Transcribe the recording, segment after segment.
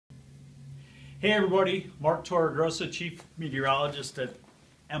Hey everybody, Mark Torregrossa, Chief Meteorologist at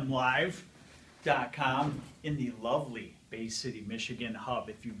MLive.com in the lovely Bay City, Michigan hub.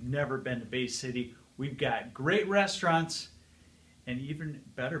 If you've never been to Bay City, we've got great restaurants and even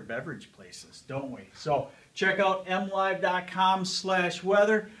better beverage places, don't we? So check out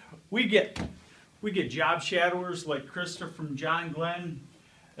MLive.com/weather. We get job shadowers like Krista from John Glenn.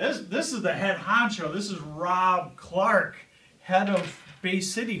 This is the head honcho. This is Rob Clark, head of Bay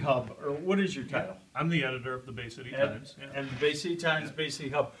City Hub, or what is your title? I'm the editor of the Bay City Times. Yeah. And the Bay City Times, Bay City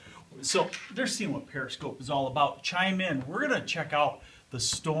Hub. So they're seeing what Periscope is all about. Chime in. We're going to check out the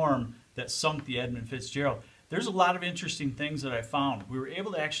storm that sunk the Edmund Fitzgerald. There's a lot of interesting things that I found. We were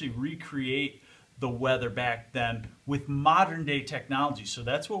able to actually recreate the weather back then with modern day technology. So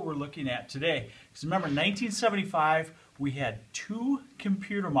that's what we're looking at today. Because remember, 1975, we had 2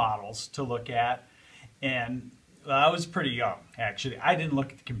 computer models to look at, and I was pretty young, actually. I didn't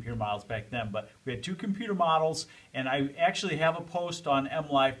look at the computer models back then, but we had 2 computer models, and I actually have a post on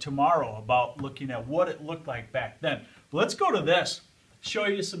MLive tomorrow about looking at what it looked like back then. But let's go to this, show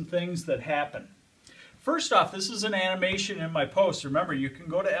you some things that happened. First off, this is an animation in my post. Remember, you can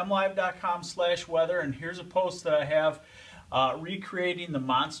go to MLive.com/weather, and here's a post that I have recreating the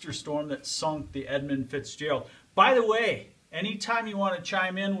monster storm that sunk the Edmund Fitzgerald. By the way, anytime you want to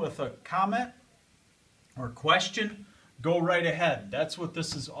chime in with a comment or question, go right ahead. That's what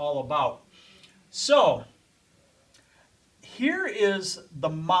this is all about. So, here is the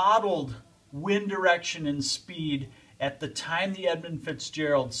modeled wind direction and speed at the time the Edmund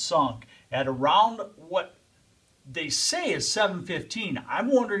Fitzgerald sunk at around what they say is 7:15. I'm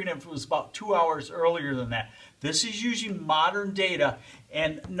wondering if it was about 2 hours earlier than that. This is using modern data,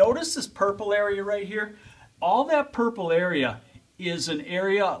 and notice this purple area right here. All that purple area is an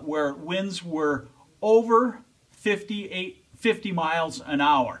area where winds were over 50 miles an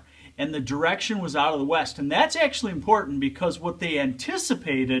hour, and the direction was out of the west. And that's actually important because what they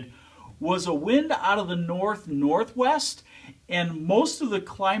anticipated was a wind out of the north-northwest, and most of the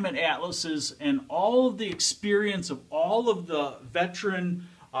climate atlases and all of the experience of all of the veteran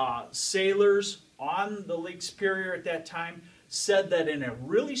sailors on the Lake Superior at that time said that in a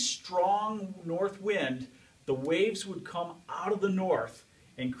really strong north wind, the waves would come out of the north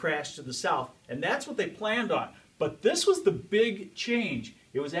and crash to the south. And that's what they planned on. But this was the big change.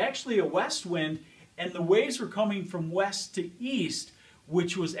 It was actually a west wind, and the waves were coming from west to east,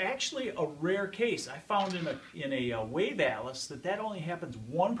 which was actually a rare case. I found in a wave atlas that only happens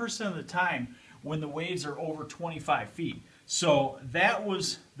 1% of the time when the waves are over 25 feet. So that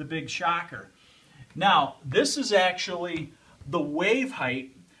was the big shocker. Now, this is actually the wave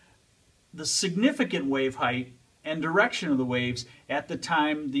height, the significant wave height and direction of the waves at the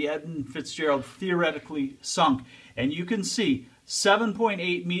time the Edmund Fitzgerald theoretically sunk. And you can see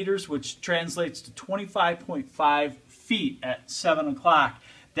 7.8 meters, which translates to 25.5 feet at 7 o'clock.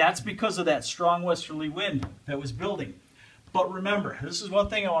 That's because of that strong westerly wind that was building. But remember, this is one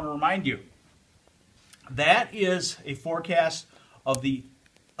thing I want to remind you. That is a forecast of the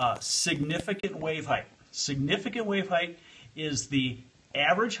significant wave height. Significant wave height is the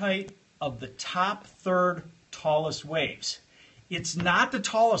average height of the top third tallest waves. It's not the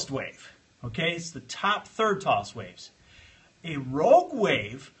tallest wave, okay? It's the top third tallest waves. A rogue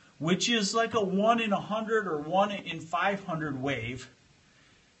wave, which is like a 1 in 100 or 1 in 500 wave,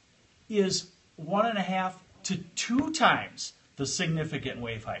 is 1.5 to 2 times the significant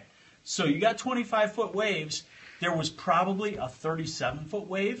wave height. So you got 25-foot waves. There was probably a 37-foot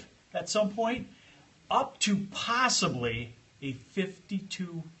wave at some point, up to possibly a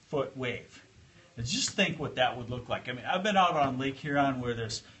 52-foot wave. And just think what that would look like. I mean, I've been out on Lake Huron where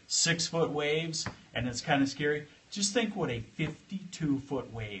there's 6-foot waves, and it's kind of scary. Just think what a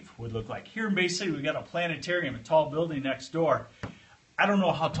 52-foot wave would look like. Here in Bay City, we've got a planetarium, a tall building next door. I don't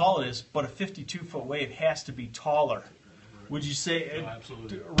know how tall it is, but a 52-foot wave has to be taller. Would you say? Oh,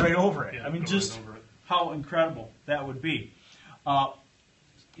 absolutely. Right over it. Yeah, I mean, just right over it. How incredible that would be.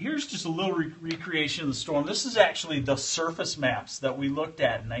 Here's just a little recreation of the storm. This is actually the surface maps that we looked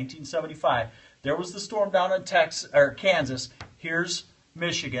at in 1975. There was the storm down in Kansas. Here's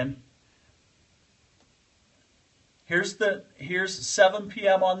Michigan. Here's 7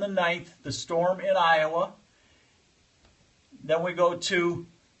 p.m. on the 9th, the storm in Iowa. Then we go to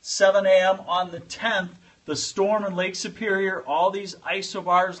 7 a.m. on the 10th, the storm in Lake Superior. All these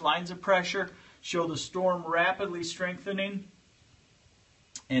isobars, lines of pressure, show the storm rapidly strengthening.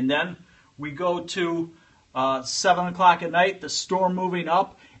 And then we go to 7 o'clock at night, the storm moving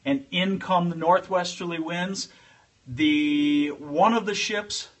up, and in come the northwesterly winds. One of the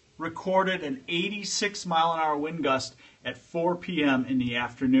ships recorded an 86-mile-an-hour wind gust at 4 p.m. in the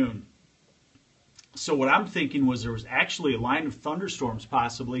afternoon. So what I'm thinking was there was actually a line of thunderstorms,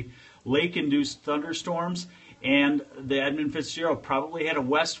 possibly lake-induced thunderstorms, and the Edmund Fitzgerald probably had a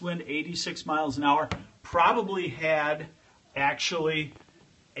west wind, 86 miles an hour, probably had actually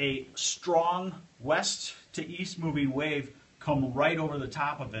a strong west to east moving wave come right over the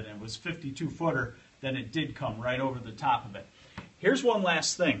top of it. And it was 52-footer, then it did come right over the top of it. Here's one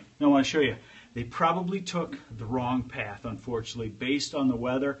last thing I want to show you. They probably took the wrong path, unfortunately, based on the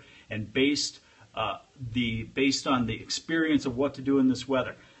weather and based on the experience of what to do in this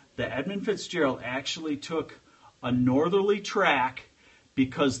weather. The Edmund Fitzgerald actually took a northerly track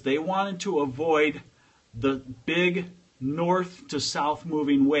because they wanted to avoid the big north to south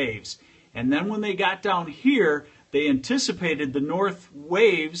moving waves. And then when they got down here, they anticipated the north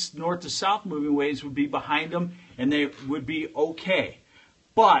waves, north to south moving waves, would be behind them and they would be okay.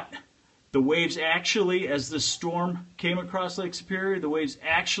 But the waves actually, as the storm came across Lake Superior, the waves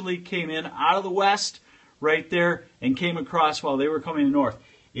actually came in out of the west right there and came across while they were coming north.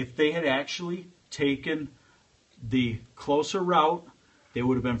 If they had actually taken the closer route, they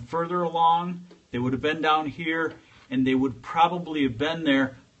would have been further along, they would have been down here, and they would probably have been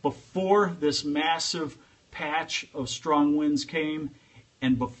there before this massive patch of strong winds came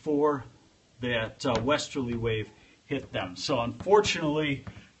and before that westerly wave hit them. So unfortunately,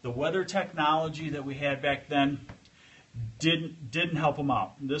 the weather technology that we had back then didn't help them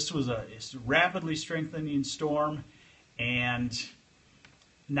out. This was a rapidly strengthening storm, and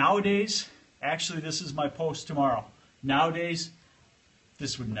nowadays, actually this is my post tomorrow, nowadays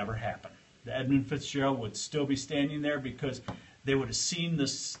this would never happen. The Edmund Fitzgerald would still be standing there because they would have seen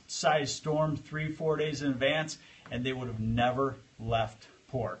this size storm 3-4 days in advance and they would have never left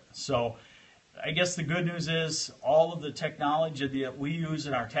port. So I guess the good news is all of the technology that we use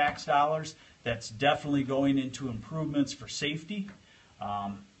in our tax dollars, that's definitely going into improvements for safety.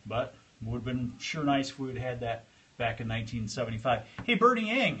 But it would have been sure nice if we would have had that back in 1975. Hey, Bernie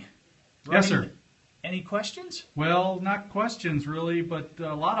Yang. Yes, sir. Any questions? Well, not questions really, but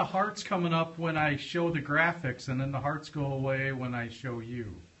a lot of hearts coming up when I show the graphics, and then the hearts go away when I show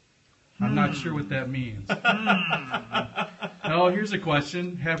you. I'm not sure what that means. Oh, here's a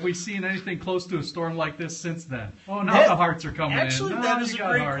question. Have we seen anything close to a storm like this since then? Oh, now the hearts are coming actually, in. Actually, that is a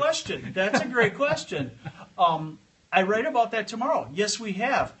great question. That's a great question. I write about that tomorrow. Yes, we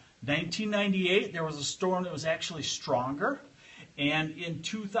have. 1998, there was a storm that was actually stronger. And in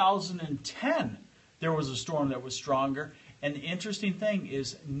 2010, there was a storm that was stronger. And the interesting thing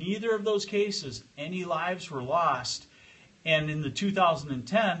is neither of those cases, any lives were lost. And in the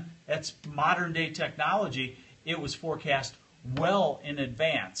 2010, that's modern day technology, it was forecast well in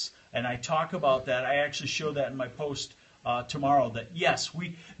advance. And I talk about that. I actually show that in my post tomorrow, that yes,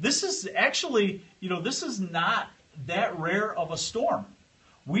 this is actually, this is not that rare of a storm.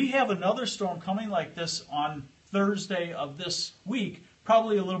 We have another storm coming like this on Thursday of this week,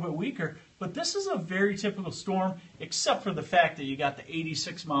 probably a little bit weaker, but this is a very typical storm, except for the fact that you got the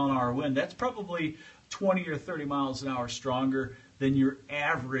 86 mile an hour wind. That's probably 20 or 30 miles an hour stronger than your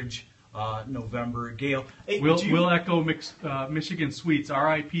average November gale. Hey, we'll echo Michigan Sweets,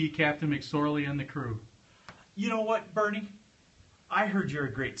 R.I.P. Captain McSorley and the crew. You know what, Bernie? I heard you're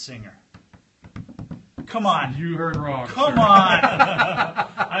a great singer. Come on. You heard wrong. Come sir. on.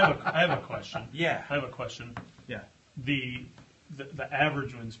 I have a question. Yeah. I have a question. Yeah. The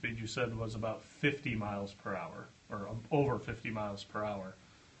average wind speed you said was about 50 miles per hour, or over 50 miles per hour.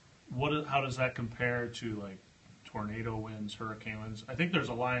 How does that compare to like tornado winds, hurricane winds? I think there's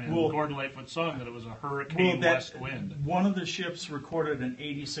a line in Gordon Lightfoot's song that it was a hurricane west wind. One of the ships recorded an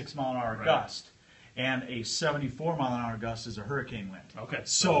 86 mile an hour gust, and a 74 mile an hour gust is a hurricane wind. Okay.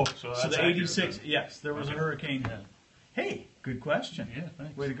 So that's the 86, accurate. yes, there was a hurricane. Yeah. Hey, good question. Yeah,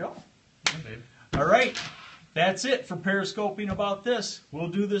 thanks. Way to go. Yeah, babe. All right. That's it for Periscoping about this. We'll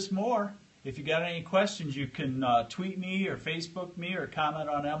do this more. If you got any questions, you can tweet me or Facebook me or comment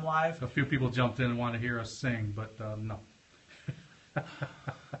on MLive. A few people jumped in and want to hear us sing, but no.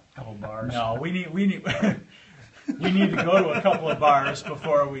 Couple bars. No, we need we need to go to a couple of bars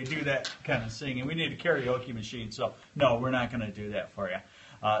before we do that kind of singing. We need a karaoke machine, so no, we're not going to do that for you.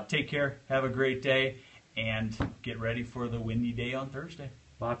 Take care, have a great day, and get ready for the windy day on Thursday.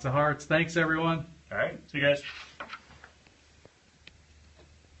 Lots of hearts. Thanks, everyone. All right. See you guys.